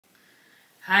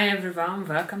Hi everyone,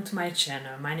 welcome to my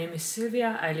channel. My name is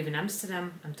Sylvia, I live in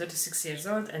Amsterdam, I'm 36 years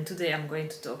old and today I'm going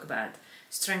to talk about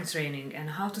strength training and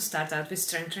how to start out with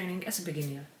strength training as a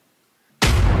beginner.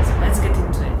 So let's get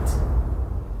into it.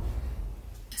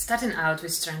 Starting out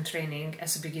with strength training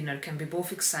as a beginner can be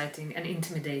both exciting and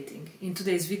intimidating. In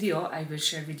today's video I will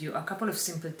share with you a couple of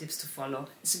simple tips to follow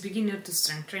as a beginner to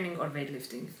strength training or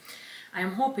weightlifting. I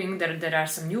am hoping that there are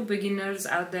some new beginners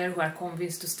out there who are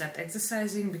convinced to start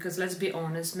exercising, because let's be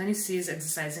honest, many sees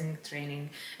exercising training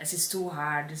as it's too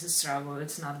hard, it's a struggle,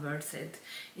 it's not worth it.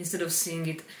 Instead of seeing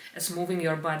it as moving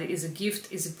your body is a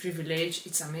gift, is a privilege,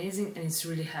 it's amazing and it's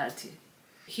really healthy.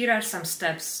 Here are some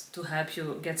steps to help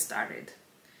you get started.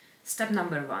 Step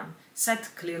number 1. Set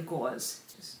clear goals.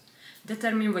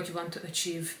 Determine what you want to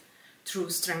achieve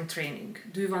through strength training.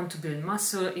 Do you want to build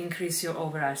muscle, increase your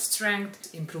overall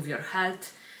strength, improve your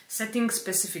health? Setting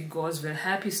specific goals will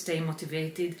help you stay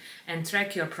motivated and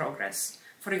track your progress.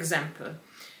 For example,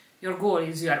 your goal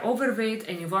is you are overweight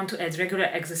and you want to add regular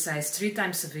exercise 3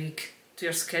 times a week to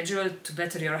your schedule to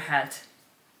better your health,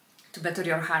 to better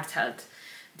your heart health.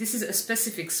 This is a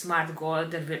specific SMART goal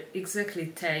that will exactly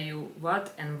tell you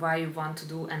what and why you want to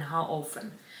do and how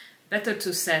often. Better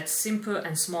to set simple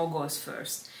and small goals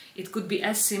first. It could be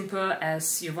as simple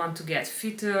as you want to get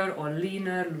fitter or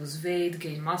leaner, lose weight,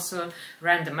 gain muscle,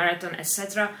 run the marathon,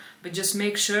 etc. But just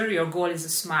make sure your goal is a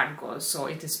SMART goal. So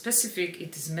it is specific,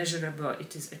 it is measurable,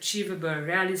 it is achievable,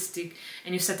 realistic,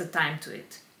 and you set a time to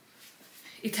it.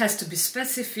 It has to be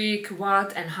specific,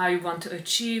 what and how you want to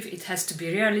achieve. It has to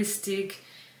be realistic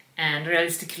and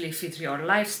realistically fit your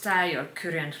lifestyle, your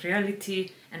current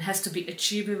reality, and has to be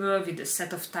achievable with a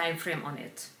set of time frame on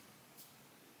it.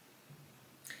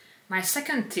 My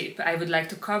second tip I would like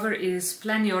to cover is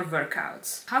plan your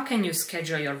workouts. How can you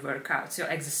schedule your workouts, your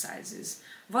exercises?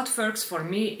 What works for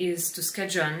me is to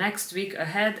schedule next week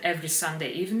ahead every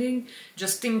Sunday evening.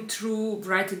 Just think through,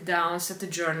 write it down, set a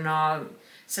journal,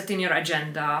 set in your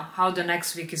agenda how the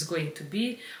next week is going to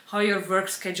be, how your work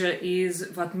schedule is,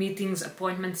 what meetings,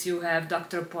 appointments you have,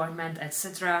 doctor appointment,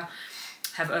 etc.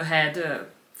 have ahead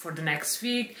for the next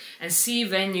week, and see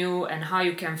when you and how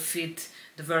you can fit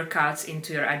the workouts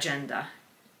into your agenda.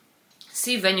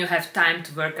 See when you have time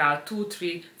to work out 2,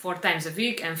 3, 4 times a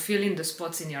week and fill in the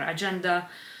spots in your agenda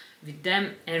with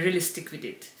them and really stick with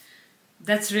it.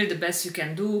 That's really the best you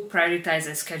can do, prioritize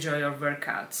and schedule your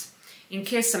workouts. In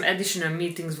case some additional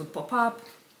meetings would pop up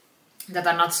that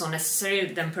are not so necessary,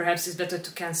 then perhaps it's better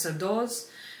to cancel those,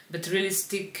 but really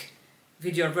stick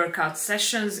with your workout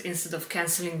sessions instead of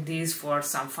cancelling these for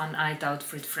some fun night out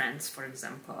with friends, for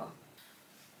example.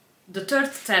 The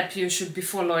third step you should be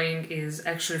following is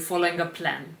actually following a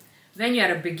plan. When you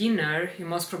are a beginner, you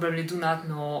most probably do not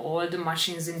know all the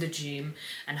machines in the gym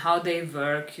and how they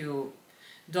work. You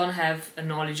don't have a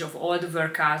knowledge of all the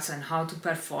workouts and how to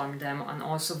perform them, and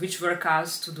also which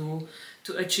workouts to do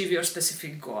to achieve your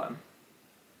specific goal.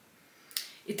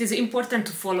 It is important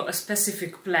to follow a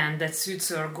specific plan that suits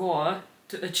your goal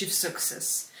to achieve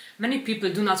success. Many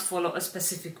people do not follow a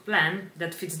specific plan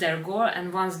that fits their goal,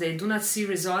 and once they do not see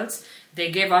results,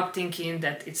 they give up thinking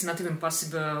that it's not even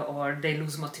possible, or they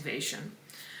lose motivation.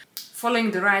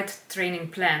 Following the right training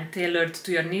plan tailored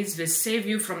to your needs will save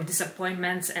you from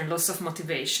disappointments and loss of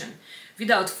motivation.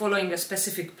 Without following a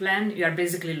specific plan, you are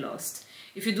basically lost.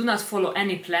 If you do not follow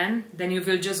any plan, then you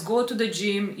will just go to the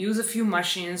gym, use a few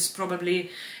machines probably,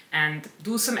 and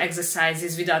do some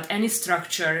exercises without any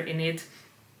structure in it.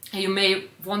 You may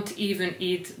won't even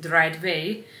eat the right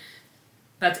way,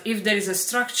 but if there is a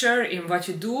structure in what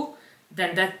you do,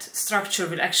 then that structure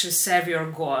will actually serve your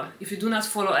goal. If you do not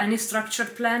follow any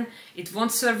structured plan, it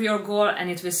won't serve your goal and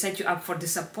it will set you up for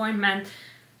disappointment.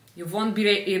 You won't be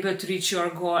able to reach your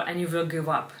goal and you will give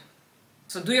up.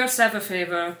 So do yourself a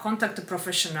favor, contact a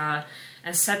professional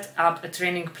and set up a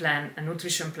training plan, a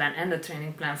nutrition plan and a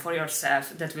training plan for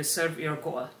yourself that will serve your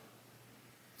goal.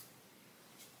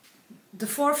 The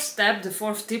fourth step, the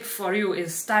fourth tip for you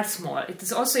is start small. It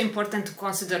is also important to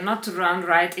consider not to run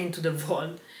right into the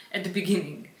wall at the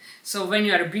beginning. So when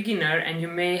you are a beginner and you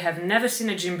may have never seen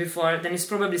a gym before, then it's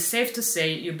probably safe to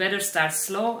say you better start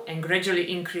slow and gradually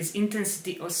increase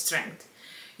intensity or strength.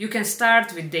 You can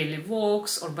start with daily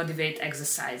walks or bodyweight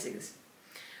exercises.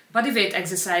 Bodyweight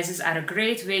exercises are a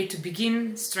great way to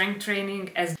begin strength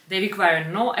training, as they require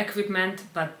no equipment,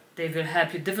 but they will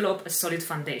help you develop a solid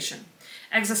foundation.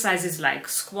 Exercises like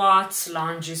squats,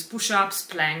 lunges, push-ups,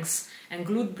 planks, and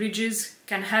glute bridges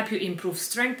can help you improve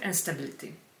strength and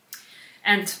stability.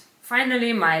 And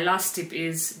finally, my last tip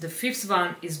is, the fifth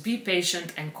one is be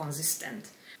patient and consistent.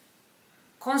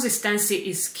 Consistency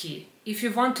is key. If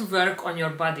you want to work on your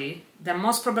body, then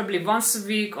most probably once a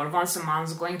week or once a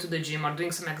month going to the gym or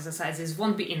doing some exercises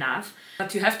won't be enough,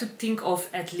 but you have to think of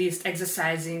at least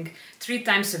exercising 3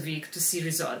 times a week to see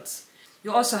results.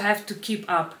 You also have to keep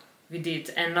up with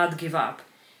it and not give up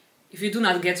if you do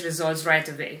not get results right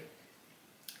away.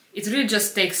 It really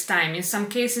just takes time. In some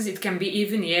cases it can be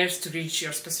even years to reach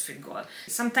your specific goal.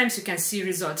 Sometimes you can see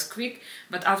results quick,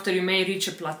 but after you may reach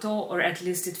a plateau, or at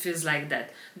least it feels like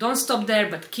that. Don't stop there,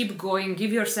 but keep going.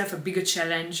 Give yourself a bigger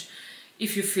challenge.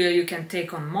 If you feel you can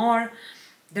take on more,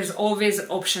 there's always an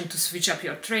option to switch up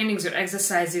your trainings, your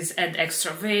exercises, add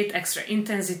extra weight, extra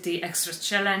intensity, extra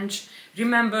challenge.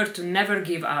 Remember to never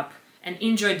give up and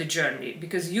enjoy the journey,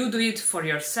 because you do it for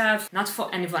yourself, not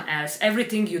for anyone else.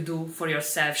 Everything you do for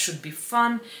yourself should be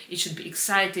fun, it should be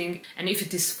exciting, and if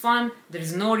it is fun, there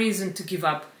is no reason to give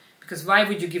up, because why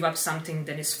would you give up something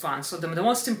that is fun? So the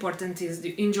most important is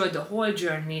you enjoy the whole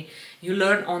journey, you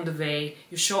learn on the way,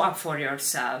 you show up for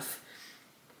yourself.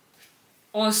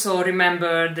 Also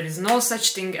remember, there is no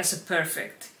such thing as a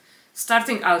perfect.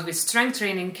 Starting out with strength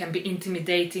training can be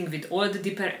intimidating with all the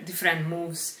different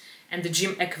moves and the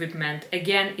gym equipment.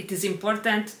 Again, it is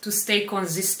important to stay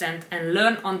consistent and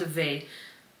learn on the way.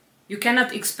 You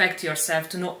cannot expect yourself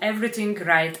to know everything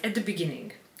right at the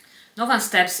beginning. No one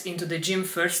steps into the gym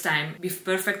first time, be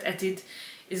perfect at it.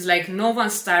 It's like no one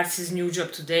starts his new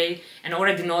job today and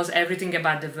already knows everything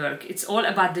about the work. It's all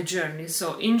about the journey,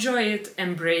 so enjoy it,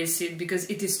 embrace it, because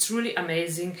it is truly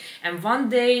amazing. And one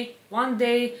day,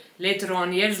 later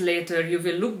on, years later, you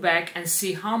will look back and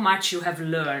see how much you have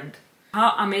learned.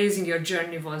 How amazing your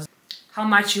journey was, how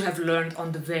much you have learned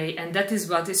on the way, and that is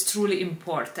what is truly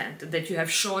important, that you have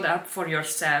showed up for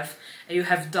yourself and you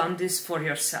have done this for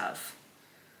yourself.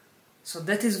 So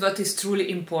that is what is truly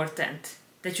important,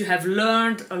 that you have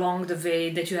learned along the way,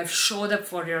 that you have showed up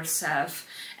for yourself,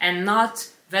 and not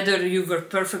whether you were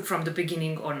perfect from the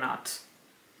beginning or not.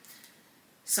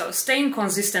 So staying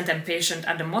consistent and patient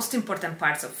are the most important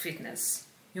parts of fitness.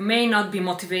 You may not be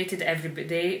motivated every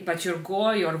day, but your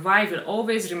goal, your why will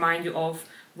always remind you of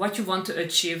what you want to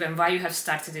achieve and why you have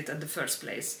started it in the first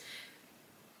place.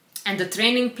 And the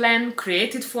training plan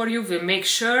created for you will make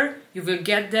sure you will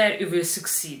get there, you will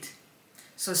succeed.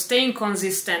 So staying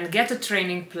consistent, get a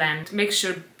training plan, make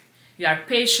sure you are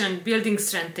patient. Building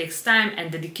strength takes time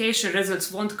and dedication. Results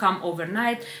won't come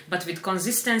overnight, but with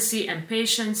consistency and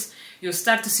patience, you'll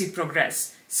start to see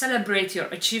progress. Celebrate your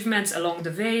achievements along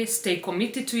the way, stay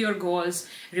committed to your goals.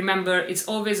 Remember, it's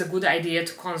always a good idea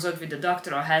to consult with a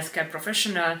doctor or healthcare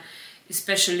professional,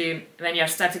 especially when you are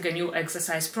starting a new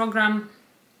exercise program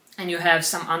and you have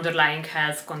some underlying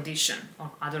health condition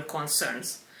or other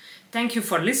concerns. Thank you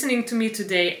for listening to me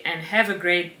today and have a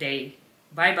great day.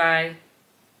 Bye bye.